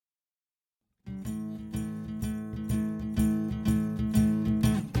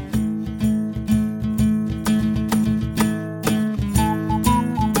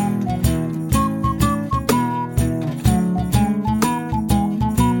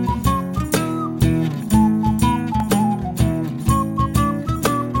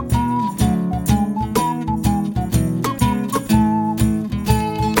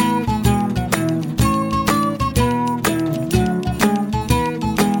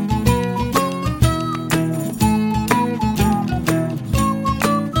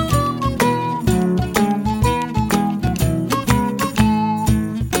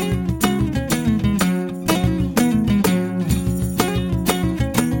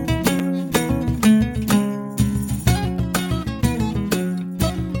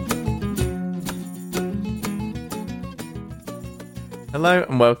Hello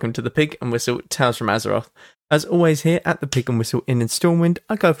and welcome to the Pig and Whistle Tales from Azeroth. As always here at the Pig and Whistle Inn in Stormwind,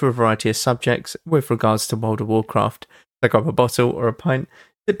 I go for a variety of subjects with regards to World of Warcraft. Pick up a bottle or a pint,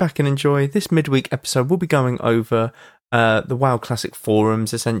 sit back and enjoy. This midweek episode we'll be going over the WoW Classic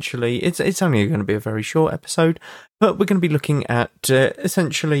forums essentially. It's only going to be a very short episode, but we're going to be looking at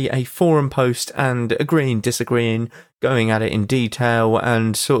essentially a forum post and agreeing, disagreeing, going at it in detail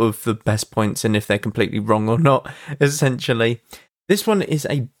and sort of the best points and if they're completely wrong or not, essentially. This one is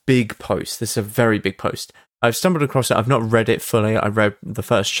a big post. This is a very big post. I've stumbled across it. I've not read it fully. I read the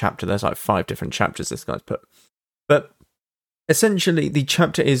first chapter. There's like 5 different chapters this guy's put. But essentially, the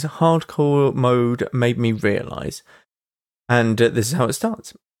chapter is Hardcore Mode Made Me Realise. And this is how it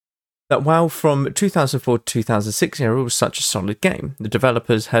starts. That WoW from 2004 to 2006 era was such a solid game. The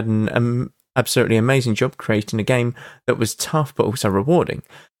developers had an absolutely amazing job creating a game that was tough but also rewarding.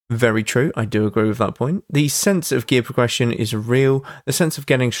 Very true, I do agree with that point. The sense of gear progression is real, the sense of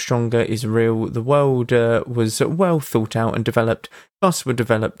getting stronger is real, the world was well thought out and developed, classes were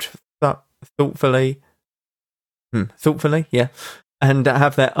developed thoughtfully, yeah, and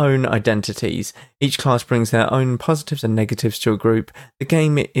have their own identities. Each class brings their own positives and negatives to a group. The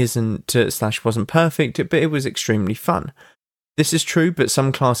game wasn't perfect, but it was extremely fun. This is true, but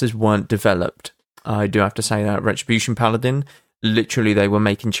some classes weren't developed. I do have to say that Retribution Paladin, literally they were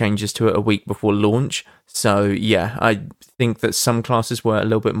making changes to it a week before launch. So yeah, I think that some classes were a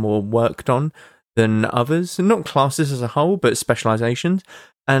little bit more worked on than others. Not classes as a whole, but specializations.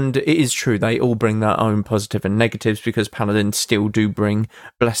 And it is true, they all bring their own positive and negatives because Paladins still do bring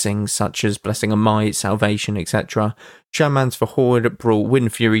blessings such as Blessing of Might, Salvation, etc. Shamans for Horde brought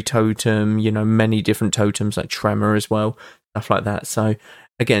Wind Fury Totem, many different totems like Tremor as well, stuff like that. So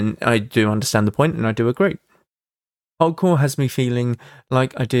again, I do understand the point and I do agree. Hardcore has me feeling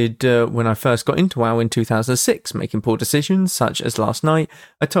like I did when I first got into WoW in 2006, making poor decisions, such as last night.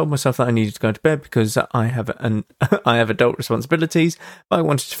 I told myself that I needed to go to bed because I have I have adult responsibilities, but I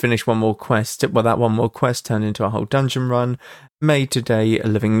wanted to finish one more quest. Well, that one more quest turned into a whole dungeon run, made today a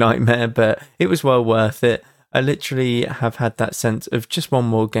living nightmare, but it was well worth it. I literally have had that sense of just one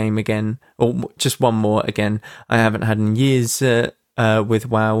more game again, or just one more again. I haven't had in years. With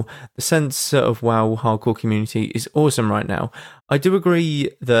WoW, the sense of WoW hardcore community is awesome right now. I do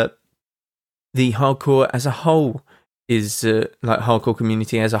agree that the hardcore as a whole is hardcore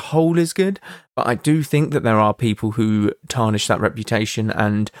community as a whole is good, but I do think that there are people who tarnish that reputation,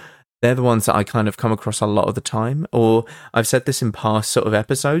 and they're the ones that I kind of come across a lot of the time. Or I've said this in past sort of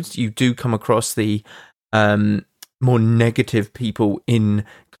episodes, you do come across the more negative people in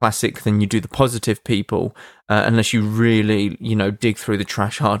Classic than you do the positive people, unless you really, dig through the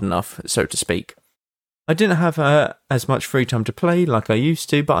trash hard enough, so to speak. I didn't have as much free time to play like I used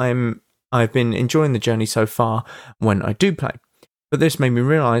to, but I've been enjoying the journey so far when I do play. But this made me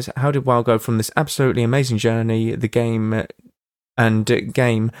realise, how did WoW go from this absolutely amazing journey, the game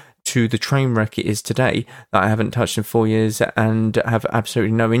to the train wreck it is today, that I haven't touched in 4 years and have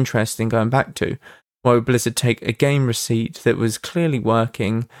absolutely no interest in going back to? Why would Blizzard take a game receipt that was clearly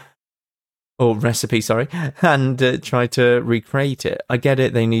working, or recipe, sorry, and try to recreate it? I get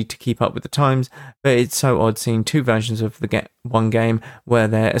it, they need to keep up with the times, but it's so odd seeing 2 versions of one game where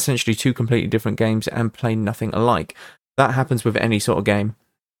they're essentially 2 completely different games and play nothing alike. That happens with any sort of game.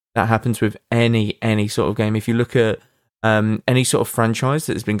 That happens with any sort of game. If you look at any sort of franchise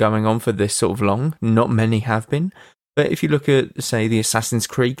that has been going on for this sort of long, not many have been. But if you look at, say, the Assassin's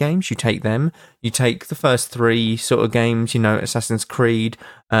Creed games, you take the first 3 sort of games, Assassin's Creed,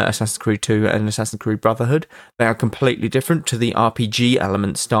 Assassin's Creed 2, and Assassin's Creed Brotherhood. They are completely different to the RPG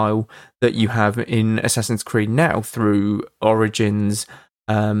element style that you have in Assassin's Creed now through Origins,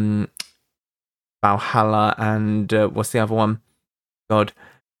 Valhalla, and what's the other one? God,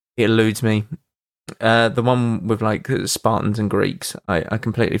 it eludes me. The one with Spartans and Greeks, I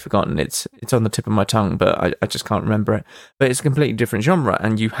completely forgotten. It's on the tip of my tongue, but I just can't remember it. But it's a completely different genre,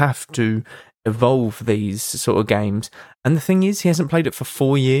 and you have to evolve these sort of games. And the thing is, he hasn't played it for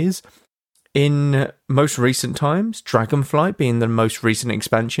 4 years. In most recent times, Dragonflight being the most recent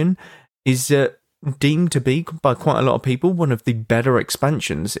expansion is deemed to be, by quite a lot of people, one of the better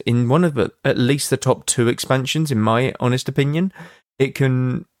expansions, in one of at least the top 2 expansions, in my honest opinion. It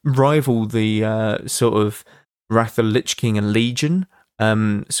can rival the sort of Wrath of the Lich King and Legion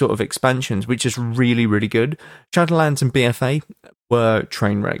sort of expansions, which is really, really good. Shadowlands and BFA were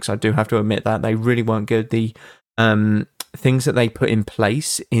train wrecks. I do have to admit that. They really weren't good. The things that they put in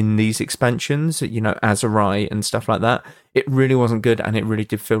place in these expansions, Azerai and stuff like that, it really wasn't good, and it really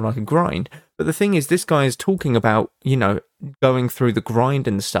did feel like a grind. But the thing is, this guy is talking about, going through the grind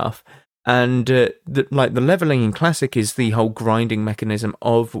and stuff, And the leveling in Classic is the whole grinding mechanism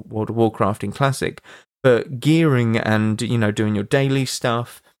of World of Warcraft in Classic. But gearing and, doing your daily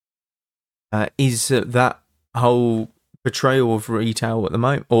stuff is that whole portrayal of retail at the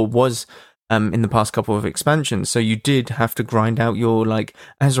moment, or was in the past couple of expansions. So you did have to grind out your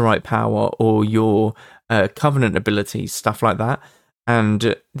Azerite power or your Covenant abilities, stuff like that.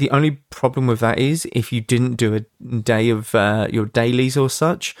 And the only problem with that is if you didn't do a day of your dailies or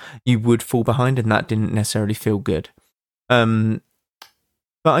such, you would fall behind, and that didn't necessarily feel good. But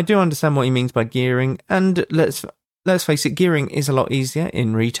I do understand what he means by gearing, and let's face it, gearing is a lot easier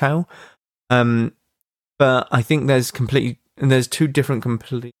in retail. But I think there's two different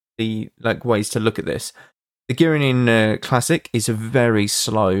completely ways to look at this. The gearing in Classic is very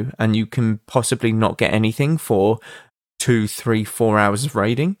slow, and you can possibly not get anything for 2, 3, 4 hours of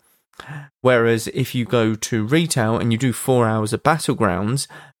raiding. Whereas if you go to retail and you do 4 hours of Battlegrounds,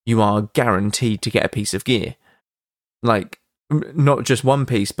 you are guaranteed to get a piece of gear. Not just one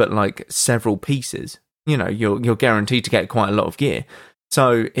piece, but several pieces. You're guaranteed to get quite a lot of gear.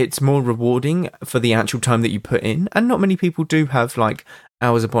 So it's more rewarding for the actual time that you put in. And not many people do have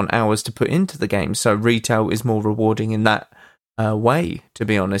hours upon hours to put into the game. So retail is more rewarding in that way, to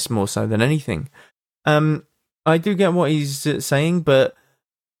be honest, more so than anything. I do get what he's saying, but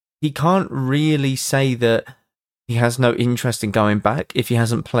he can't really say that he has no interest in going back if he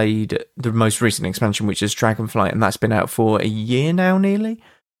hasn't played the most recent expansion, which is Dragonflight, and that's been out for a year now, nearly.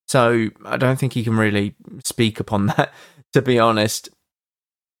 So I don't think he can really speak upon that, to be honest.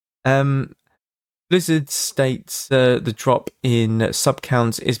 Blizzard states the drop in sub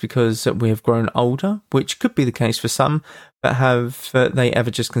counts is because we have grown older, which could be the case for some, but have they ever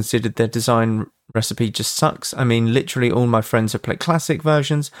just considered their design recipe just sucks? I mean, literally all my friends have played classic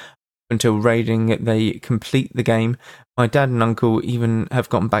versions until raiding they complete the game. My dad and uncle even have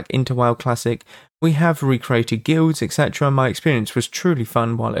gotten back into WoW Classic. We have recreated guilds, etc. My experience was truly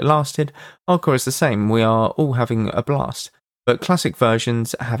fun while it lasted. Hardcore is the same, we are all having a blast. But classic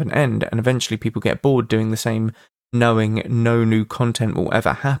versions have an end, and eventually people get bored doing the same, knowing no new content will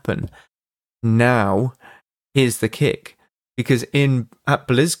ever happen. Now, here's the kick. Because at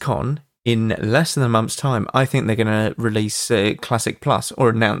BlizzCon, in less than a month's time, I think they're going to release Classic Plus, or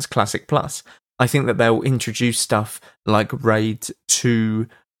announce Classic Plus. I think that they'll introduce stuff like raids to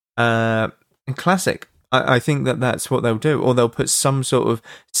Classic. I think that that's what they'll do, or they'll put some sort of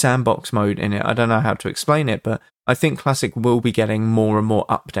sandbox mode in it. I don't know how to explain it, but I think Classic will be getting more and more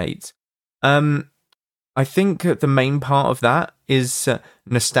updates. I think the main part of that is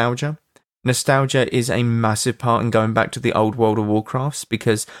nostalgia. Nostalgia is a massive part in going back to the old World of Warcrafts,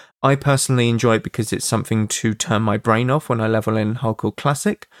 because I personally enjoy it because it's something to turn my brain off when I level in Hardcore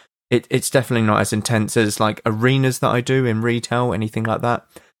Classic. It's definitely not as intense as arenas that I do in retail, anything like that.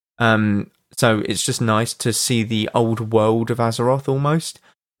 So it's just nice to see the old world of Azeroth almost.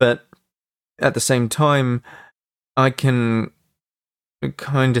 But at the same time, I can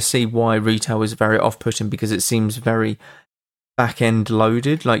kind of see why retail is very off-putting, because it seems very back-end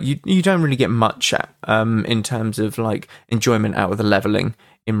loaded. You don't really get much in terms of enjoyment out of the leveling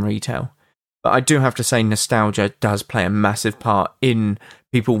in retail. But I do have to say nostalgia does play a massive part in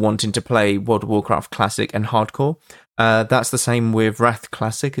people wanting to play World of Warcraft Classic and Hardcore. That's the same with Wrath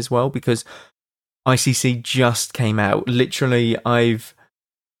Classic as well, because ICC just came out. Literally, I've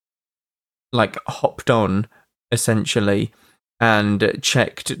hopped on essentially and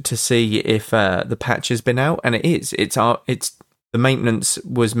checked to see if the patch has been out, and it is. It's the maintenance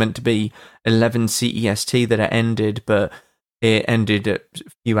was meant to be 11 CEST that it ended, but it ended a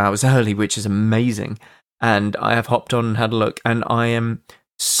few hours early, which is amazing. And I have hopped on and had a look, and I am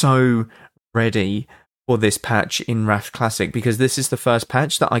so ready for this patch in Wrath Classic, because this is the first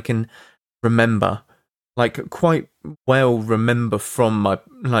patch that I can remember, quite well remember from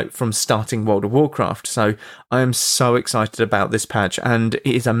from starting World of Warcraft. So I am so excited about this patch, and it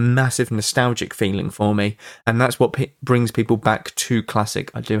is a massive nostalgic feeling for me, and that's what brings people back to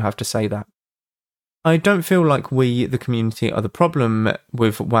Classic. I do have to say that. I don't feel like we, the community, are the problem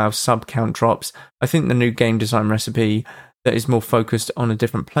with WoW sub count drops. I think the new game design recipe that is more focused on a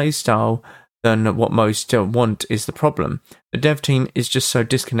different playstyle than what most want is the problem. The dev team is just so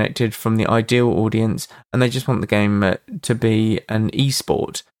disconnected from the ideal audience, and they just want the game to be an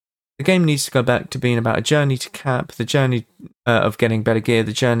esport. The game needs to go back to being about a journey to cap, the journey of getting better gear,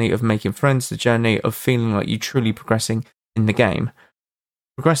 the journey of making friends, the journey of feeling like you're truly progressing in the game.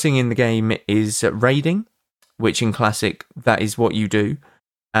 Progressing in the game is raiding, which in Classic, that is what you do,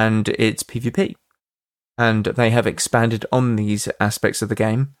 and it's PvP. And they have expanded on these aspects of the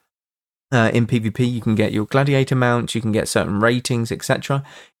game. In PvP, you can get your gladiator mount, you can get certain ratings, etc.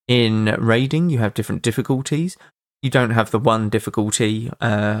 In raiding, you have different difficulties. You don't have the one difficulty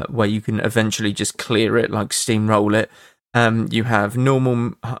where you can eventually just clear it, like steamroll it. You have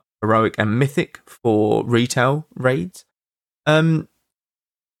normal, heroic, and mythic for retail raids. You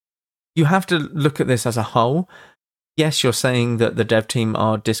have to look at this as a whole. Yes, you're saying that the dev team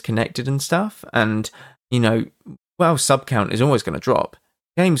are disconnected and stuff, and, sub count is always going to drop.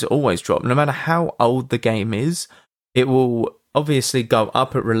 Games always drop. No matter how old the game is, it will obviously go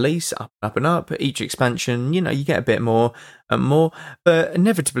up at release, up and up. Each expansion, you get a bit more and more, but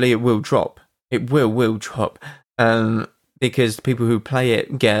inevitably it will drop. It will drop. Because people who play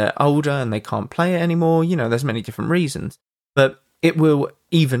it get older and they can't play it anymore. There's many different reasons. But it will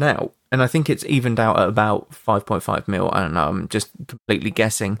even out. And I think it's evened out at about 5.5 mil. I don't know, I'm just completely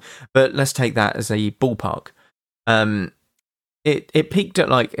guessing. But let's take that as a ballpark. It peaked at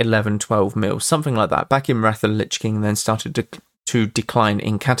like 11, 12 mil, something like that, back in Wrath of the Lich King, and then started to decline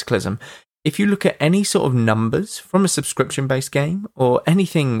in Cataclysm. If you look at any sort of numbers from a subscription-based game, or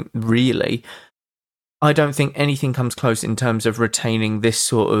anything really, I don't think anything comes close in terms of retaining this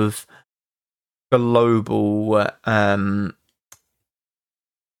sort of global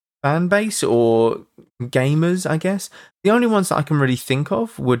fan base or gamers, I guess. The only ones that I can really think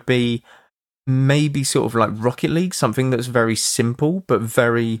of would be maybe sort of like Rocket League, something that's very simple but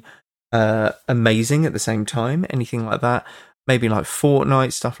very amazing at the same time. Anything like that. Maybe like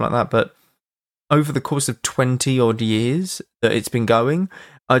Fortnite, stuff like that. But over the course of 20 odd years that it's been going,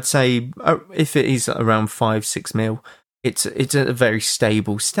 I'd say if it is around 5-6 mil, it's a very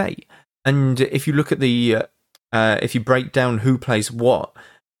stable state. And if you look at if you break down who plays what,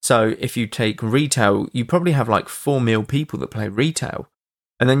 so if you take retail, you probably have like 4 mil people that play retail.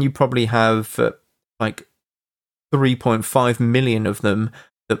 And then you probably have like 3.5 million of them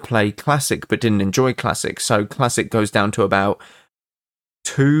that play Classic but didn't enjoy Classic. So Classic goes down to about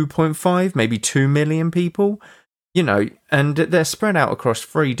 2.5, maybe 2 million people, and they're spread out across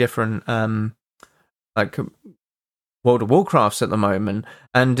 3 different like World of Warcrafts at the moment.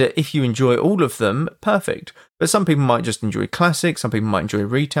 And if you enjoy all of them, perfect. But some people might just enjoy Classic, some people might enjoy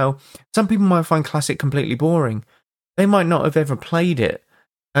retail, some people might find Classic completely boring. They might not have ever played it.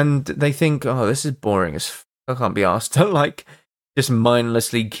 And they think, oh, this is boring as I can't be asked to just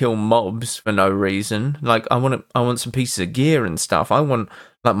mindlessly kill mobs for no reason. Like I want some pieces of gear and stuff. I want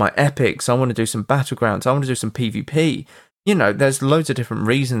like my epics. I want to do some battlegrounds. I want to do some PvP. There's loads of different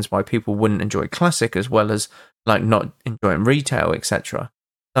reasons why people wouldn't enjoy Classic as well as like not enjoying retail, etc.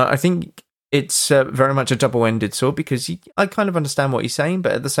 I think it's very much a double-ended sword because I kind of understand what you're saying,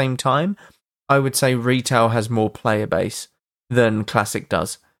 but at the same time, I would say retail has more player base than Classic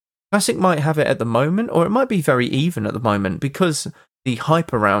does. Classic might have it at the moment, or it might be very even at the moment because the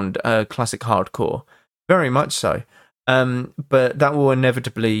hype around Classic Hardcore, very much so. But that will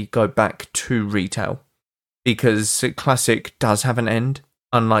inevitably go back to retail because Classic does have an end,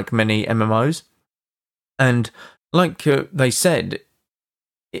 unlike many MMOs. And like they said,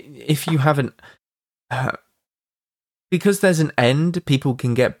 if you haven't... because there's an end, people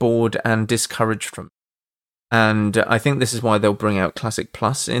can get bored and discouraged from it. And I think this is why they'll bring out Classic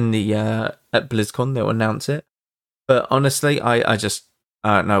Plus in the at BlizzCon. They'll announce it. But honestly, I just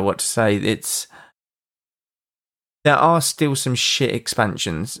don't know what to say. There are still some shit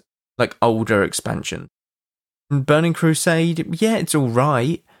expansions, like older expansions. Burning Crusade, yeah, it's all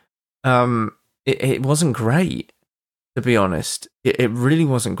right. It wasn't great, to be honest. It really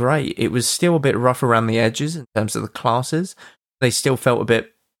wasn't great. It was still a bit rough around the edges in terms of the classes. They still felt a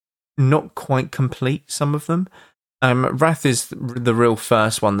bit not quite complete, some of them. Wrath is the real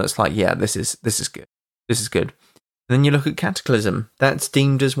first one that's like, yeah, this is good. This is good. And then you look at Cataclysm. That's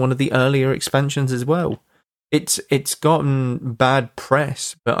deemed as one of the earlier expansions as well. It's gotten bad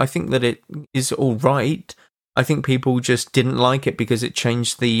press, but I think that it is all right. I think people just didn't like it because it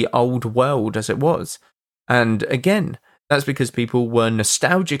changed the old world as it was. And again, that's because people were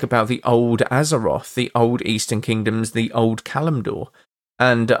nostalgic about the old Azeroth, the old Eastern Kingdoms, the old Kalimdor.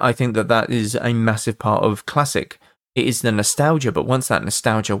 And I think that is a massive part of Classic. It is the nostalgia, but once that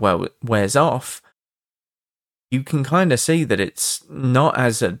nostalgia wears off, you can kind of see that it's not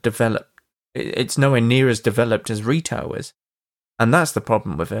as developed. It's nowhere near as developed as retail is. And that's the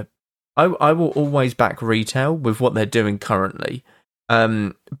problem with it. I will always back retail with what they're doing currently.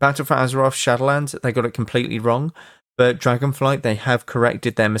 Battle for Azeroth, Shadowlands, they got it completely wrong. But Dragonflight, they have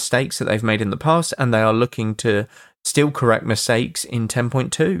corrected their mistakes that they've made in the past, and they are looking to still correct mistakes in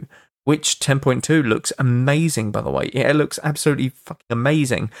 10.2, which 10.2 looks amazing, by the way. It looks absolutely fucking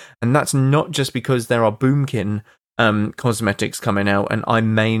amazing. And that's not just because there are Boomkin cosmetics coming out and I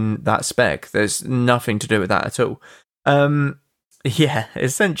main that spec. There's nothing to do with that at all. Yeah,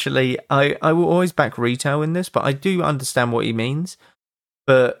 essentially, I will always back retail in this, but I do understand what he means.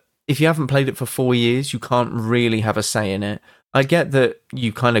 But if you haven't played it for 4 years, you can't really have a say in it. I get that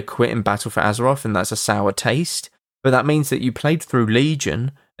you kind of quit in Battle for Azeroth, and that's a sour taste, but that means that you played through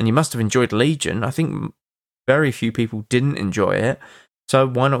Legion, and you must have enjoyed Legion. I think very few people didn't enjoy it, so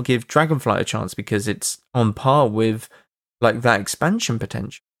why not give Dragonflight a chance, because it's on par with like that expansion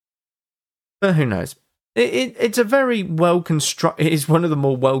potential. But who knows? It's a very well constructed. It is one of the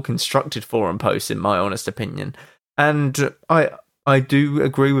more well constructed forum posts, in my honest opinion. And I do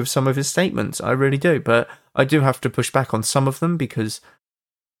agree with some of his statements. I really do, but I do have to push back on some of them because,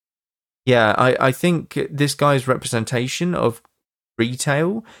 yeah, I think this guy's representation of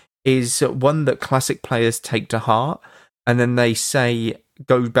retail is one that classic players take to heart, and then they say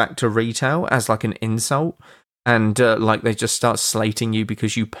go back to retail as like an insult. And like they just start slating you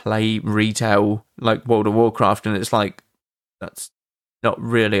because you play retail like World of Warcraft, and it's like that's not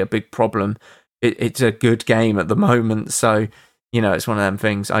really a big problem. It's a good game at the moment, so it's one of them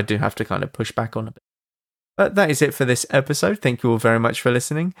things I do have to kind of push back on a bit. But that is it for this episode. Thank you all very much for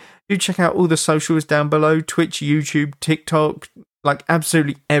listening. Do check out all the socials down below: Twitch, YouTube, TikTok. Like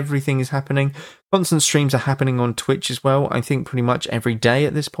absolutely everything is happening. Constant streams are happening on Twitch as well. I think pretty much every day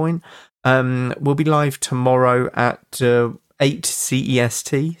at this point. We'll be live tomorrow at 8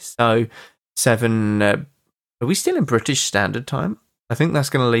 CEST, so 7. Are we still in British Standard Time? I think that's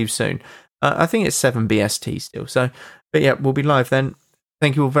going to leave soon. I think it's 7 BST still. So, but yeah, we'll be live then.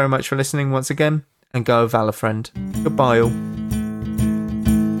 Thank you all very much for listening once again, and go Valor friend. Goodbye all.